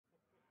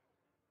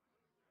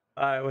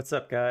Alright, what's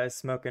up guys?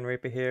 Smoking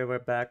Reaper here. We're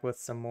back with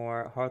some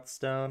more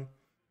Hearthstone.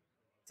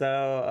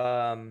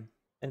 So,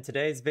 in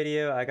today's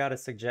video, I got a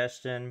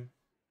suggestion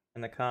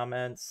in the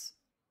comments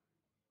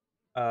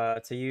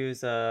to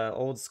use a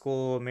old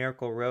school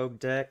Miracle Rogue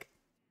deck.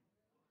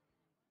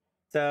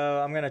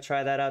 So, I'm gonna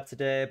try that out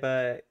today,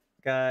 but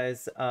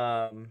guys,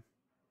 I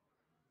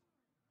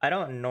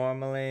don't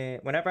normally,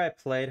 whenever I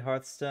played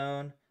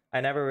Hearthstone, I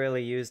never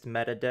really used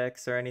meta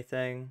decks or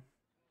anything.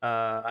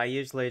 I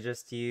usually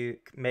just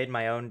made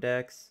my own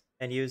decks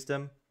and used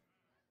them.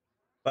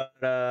 But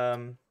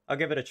I'll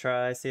give it a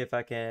try, see if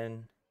I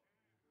can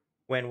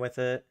win with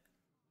it.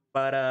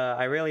 But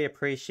I really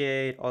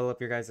appreciate all of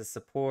your guys'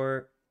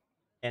 support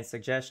and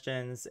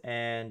suggestions.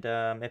 And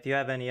if you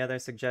have any other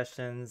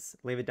suggestions,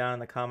 leave it down in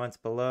the comments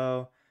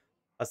below.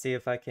 I'll see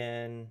if I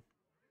can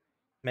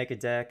make a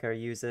deck or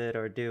use it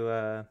or do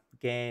a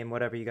game,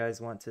 whatever you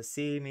guys want to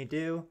see me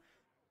do.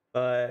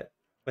 But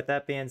with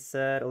that being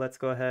said, let's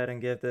go ahead and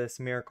give this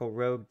Miracle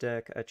Rogue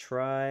deck a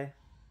try.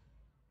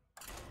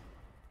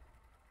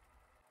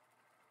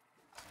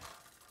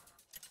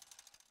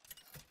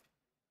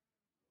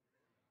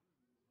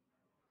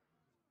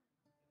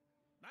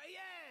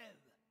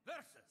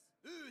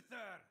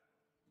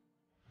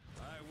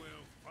 I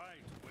will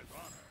fight with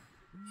honor.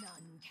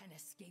 None can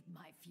escape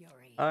my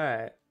fury.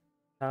 Alright,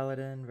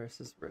 Paladin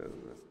versus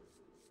Rogue.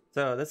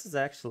 So this is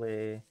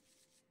actually,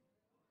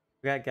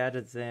 we got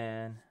gadgets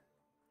in.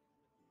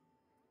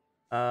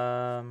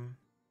 I'm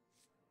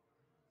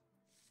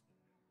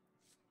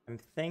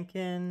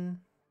thinking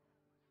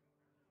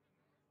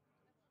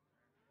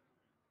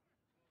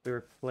we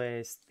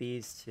replace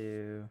these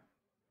two.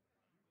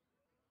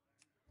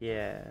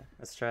 Yeah,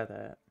 let's try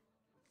that.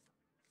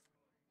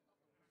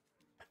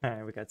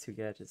 Alright, we got two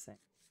gadgets in.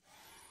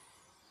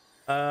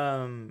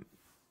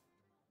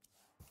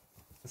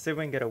 Let's see if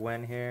we can get a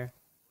win here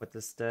with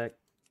this deck.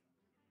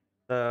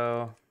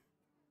 So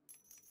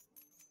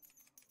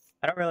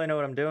I don't really know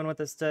what I'm doing with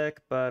this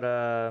deck, but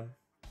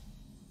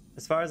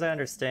as far as I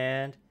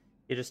understand,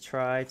 you just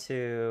try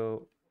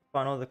to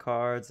funnel the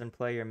cards and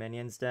play your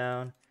minions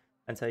down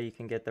until you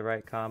can get the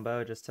right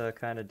combo, just to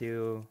kind of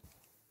do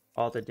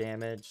all the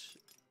damage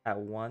at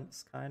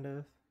once, kind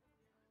of,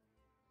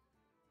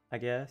 I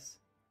guess.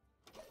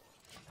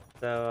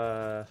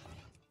 So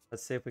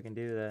let's see if we can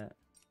do that.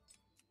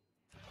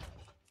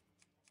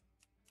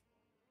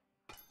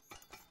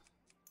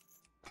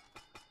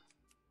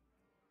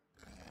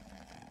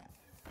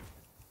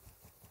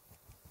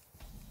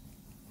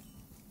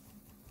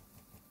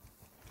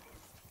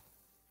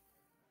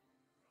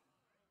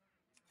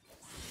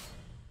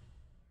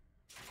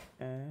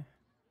 Okay.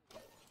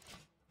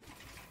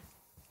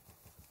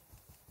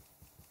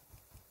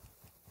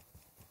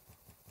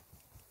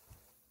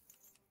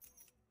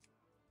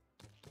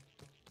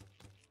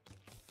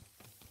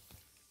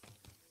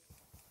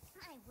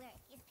 My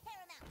work is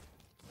paramount.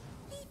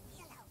 Leave me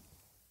alone.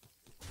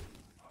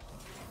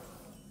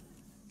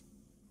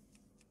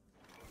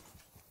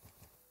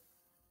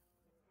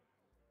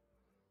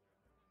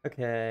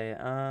 Okay,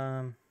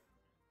 I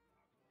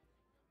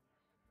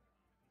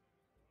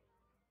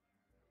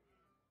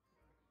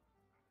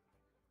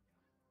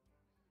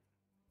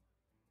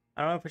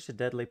don't know if we should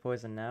deadly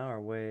poison now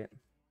or wait.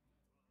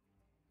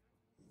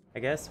 I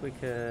guess we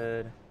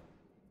could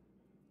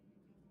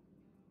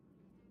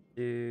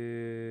do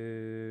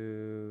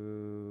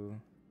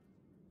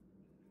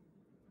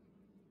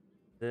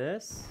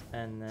this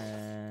and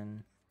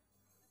then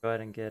go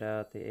ahead and get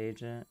out the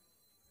agent.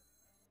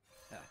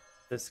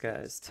 This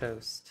guy's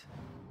toast.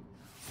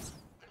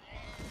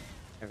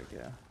 There we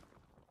go. I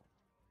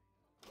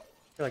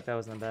feel like that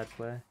wasn't a bad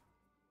play.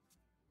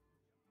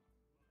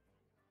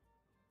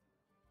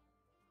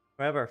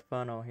 We have our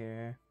funnel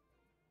here.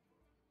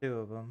 Two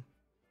of them.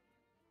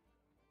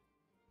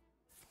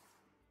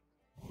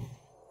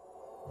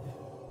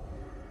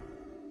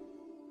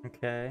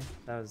 Okay,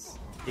 that was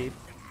deep.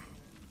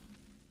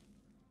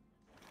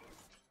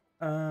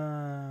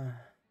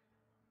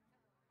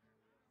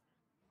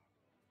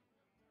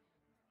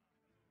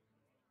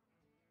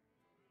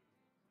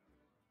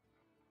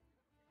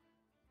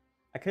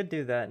 I could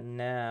do that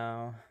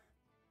now.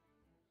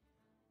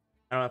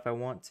 I don't know if I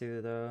want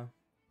to though.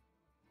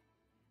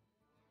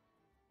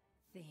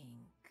 Think.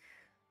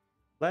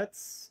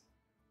 Let's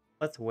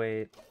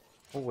wait.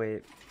 We'll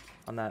wait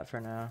on that for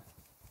now.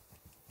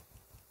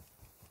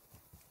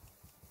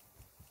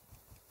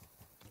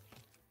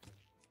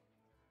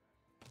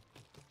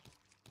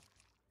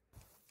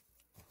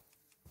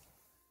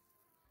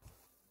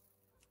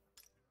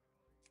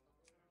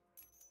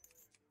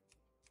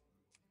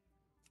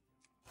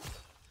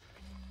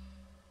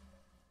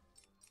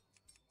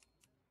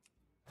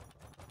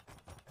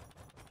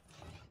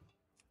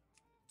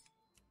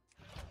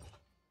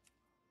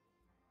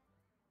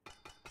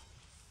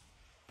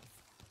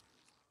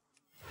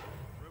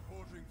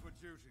 Reporting for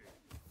duty.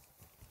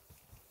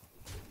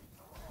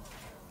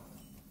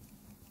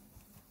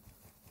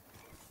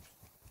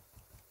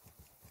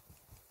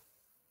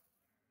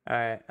 All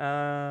right.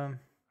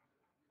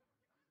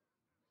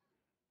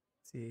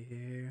 Let's see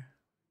here.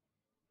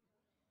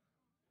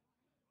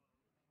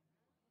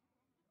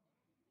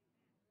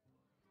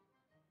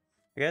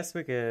 guess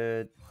we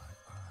could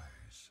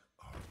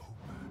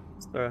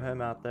just throw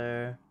him out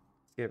there.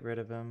 Let's get rid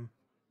of him.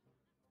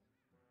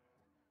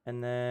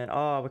 And then,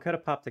 oh, we could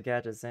have popped the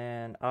gadgets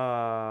in.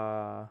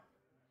 Ah,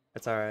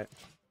 it's alright.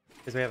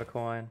 Because we have a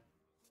coin.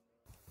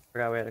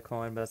 Forgot we had a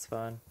coin, but that's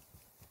fun.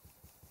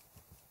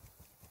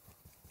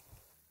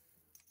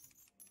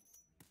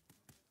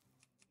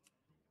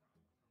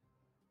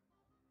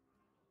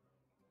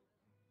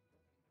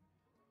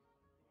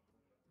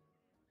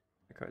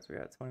 The cards we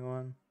got,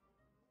 21.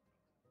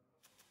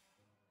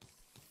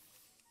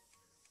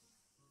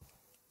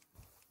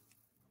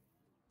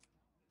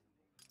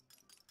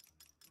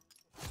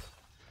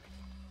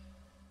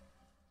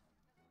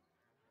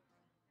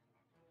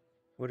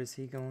 What is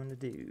he going to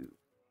do?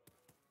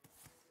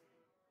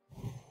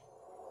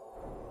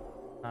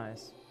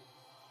 Nice.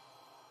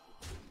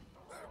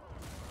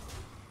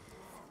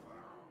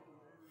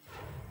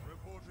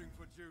 Reporting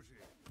for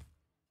duty.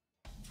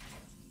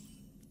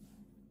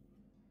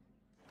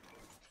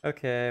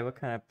 Okay, what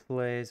kind of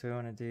plays we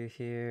want to do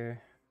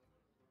here?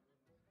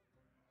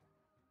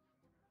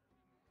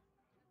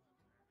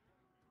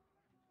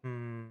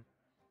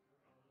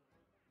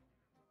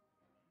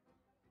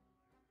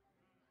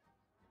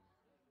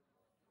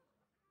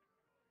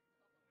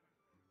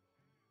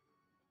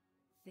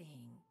 Think.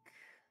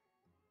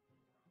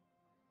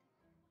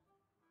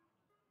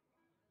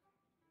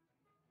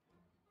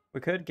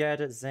 We could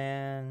gadget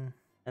Zan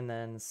and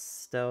then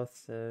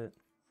stealth it.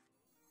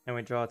 And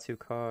we draw 2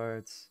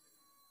 cards.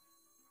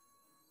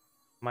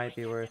 Might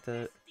be worth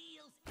it.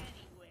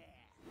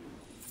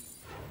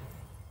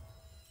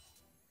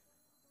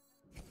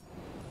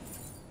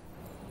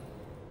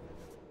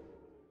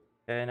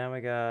 Okay, now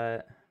we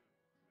got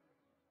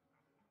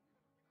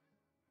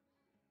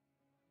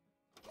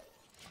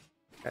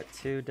got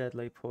 2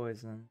 deadly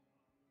poison.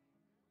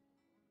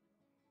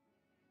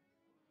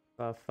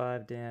 About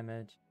 5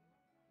 damage.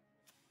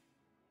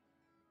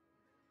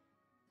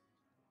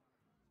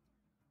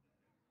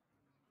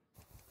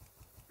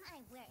 My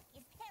work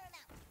is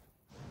paramount.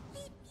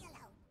 Leave me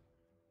alone.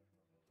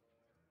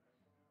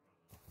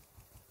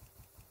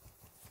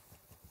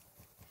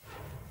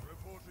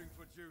 Reporting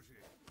for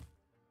duty.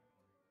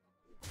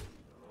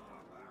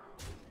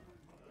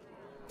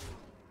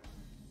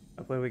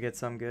 Hopefully we get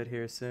some good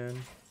here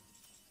soon.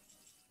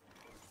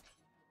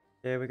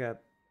 Yeah, we got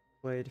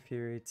Blade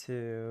Fury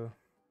too.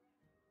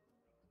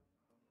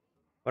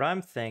 What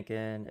I'm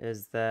thinking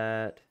is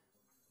that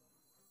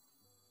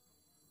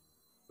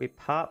we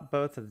pop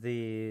both of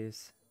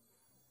these,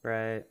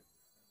 right?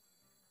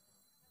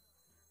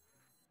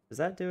 Does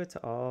that do it to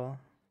all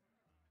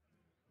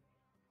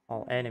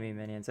enemy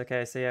minions?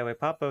 Okay, so yeah, we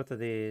pop both of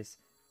these.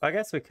 Well, I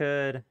guess we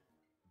could.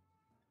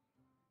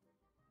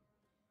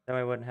 Then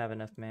we wouldn't have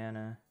enough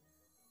mana.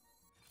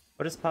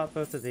 We'll just pop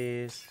both of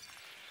these.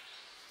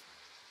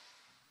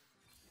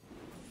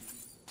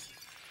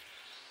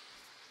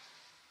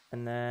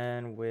 And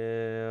then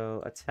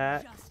we'll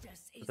attack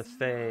with the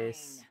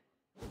face.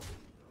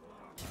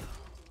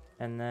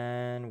 And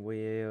then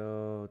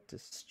we'll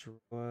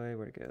destroy.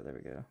 Where'd it go? There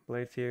we go.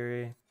 Blade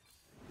Fury.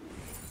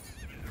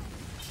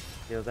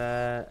 Heal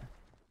that.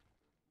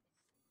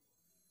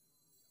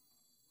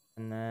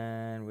 And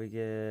then we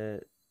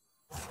get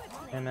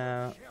him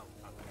out.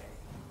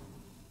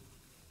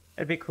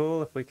 It'd be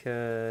cool if we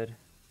could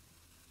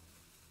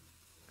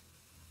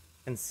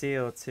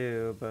conceal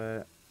too,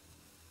 but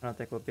I don't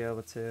think we'll be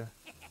able to.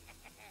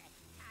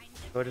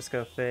 We'll just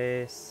go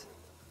face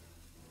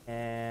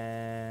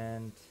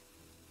and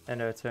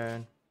end our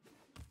turn.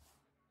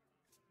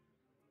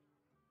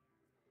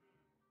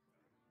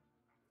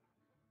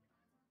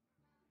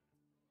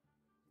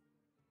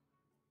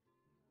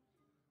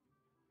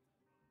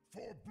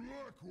 For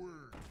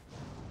Blackwing.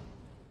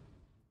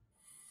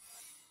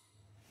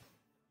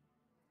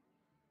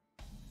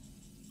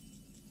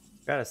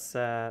 Got a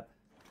sap.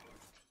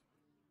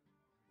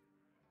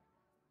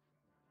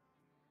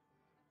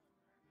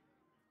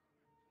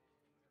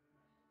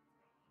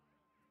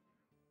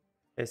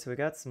 Okay, so we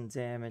got some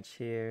damage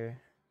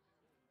here.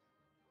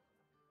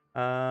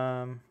 We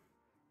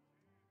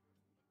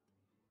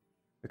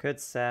could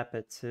sap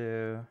it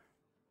too.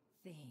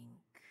 Think.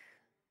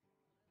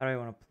 How do we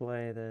want to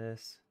play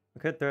this? We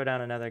could throw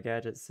down another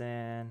Gadget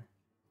Zan.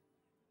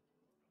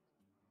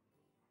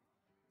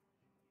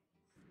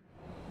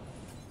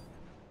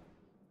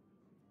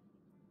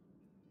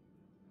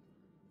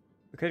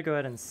 We could go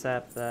ahead and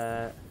sap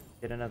that.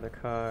 Get another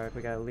card.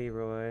 We got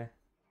Leroy.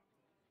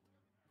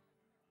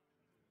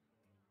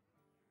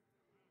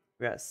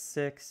 We got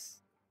 6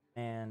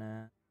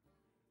 mana.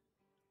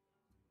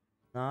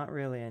 Not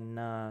really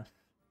enough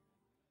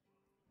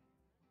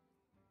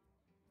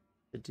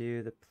to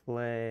do the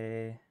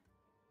play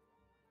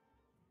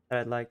that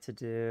I'd like to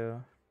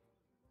do.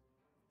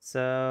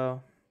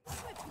 So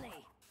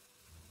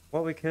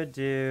what we could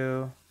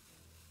do,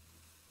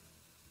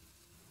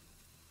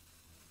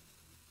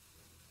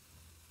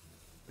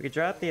 we could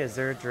drop the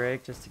Azure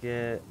Drake just to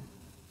get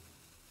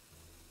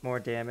more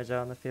damage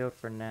out on the field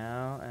for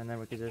now, and then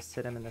we could just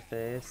hit him in the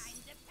face.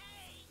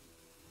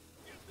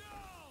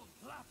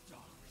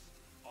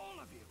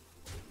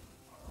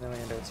 Then we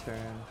end our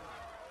turn.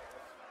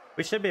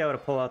 We should be able to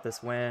pull out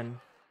this win.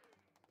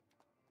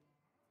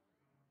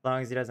 As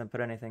long as he doesn't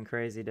put anything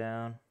crazy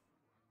down.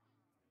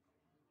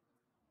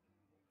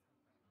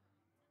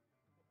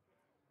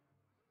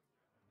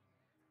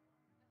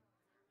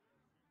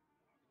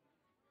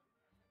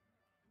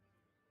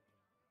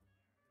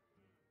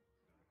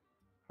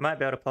 Might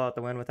be able to pull out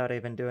the win without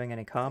even doing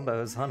any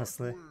combos,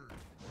 honestly.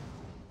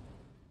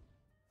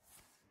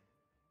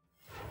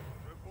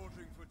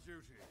 Reporting for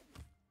duty.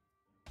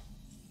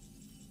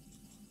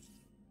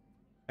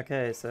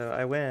 Okay, so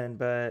I win,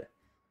 but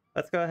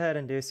let's go ahead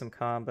and do some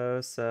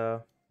combos.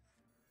 So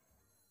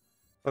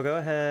we'll go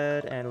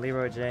ahead and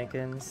Leroy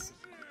Jenkins.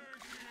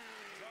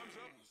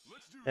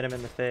 Hit him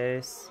in the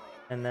face.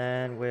 And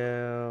then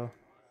we'll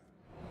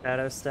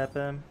shadow step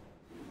him.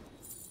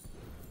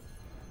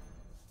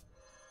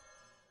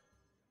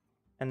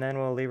 And then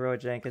we'll Leroy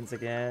Jenkins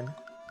again.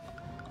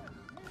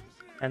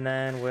 And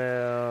then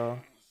we'll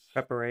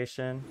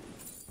Preparation.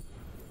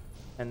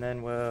 And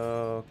then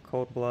we'll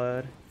Cold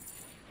Blood.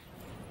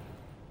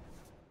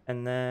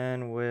 And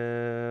then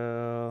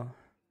we'll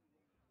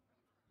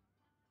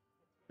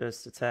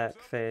just attack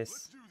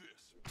face.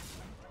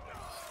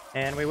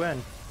 And we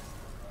win.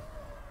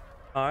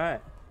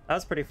 Alright, that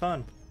was pretty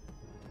fun.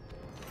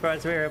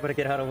 Surprised we were able to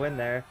get out a win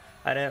there.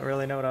 I didn't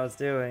really know what I was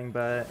doing,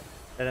 but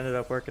it ended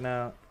up working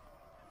out.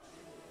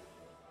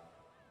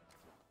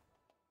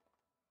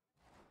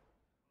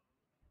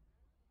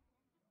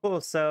 Cool,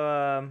 so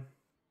I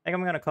think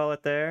I'm gonna call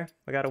it there.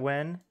 We got a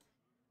win.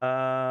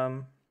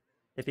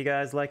 If you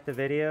guys liked the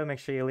video, make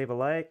sure you leave a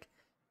like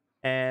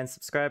and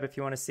subscribe if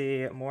you want to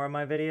see more of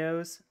my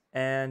videos.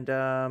 And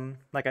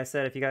like I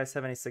said, if you guys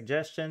have any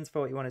suggestions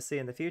for what you want to see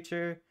in the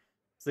future,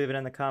 just leave it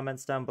in the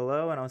comments down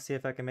below and I'll see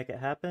if I can make it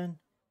happen.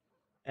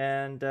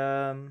 And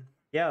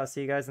yeah, I'll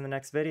see you guys in the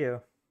next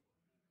video.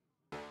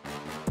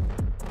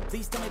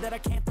 Please tell me that I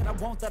can't, that I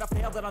won't, that I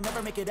fail, that I'll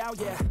never make it out,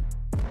 yeah.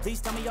 Please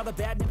tell me all the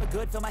bad, never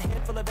good, fill my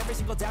head full of every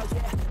single doubt,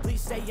 yeah.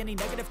 Please say any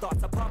negative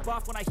thoughts, I pop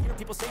off when I hear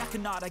people say I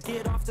cannot. I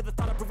get off to the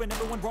thought of proving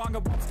everyone wrong, I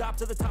won't stop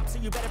to the top, so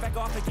you better back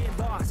off and get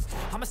lost.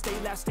 I'ma stay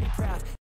loud, stay proud.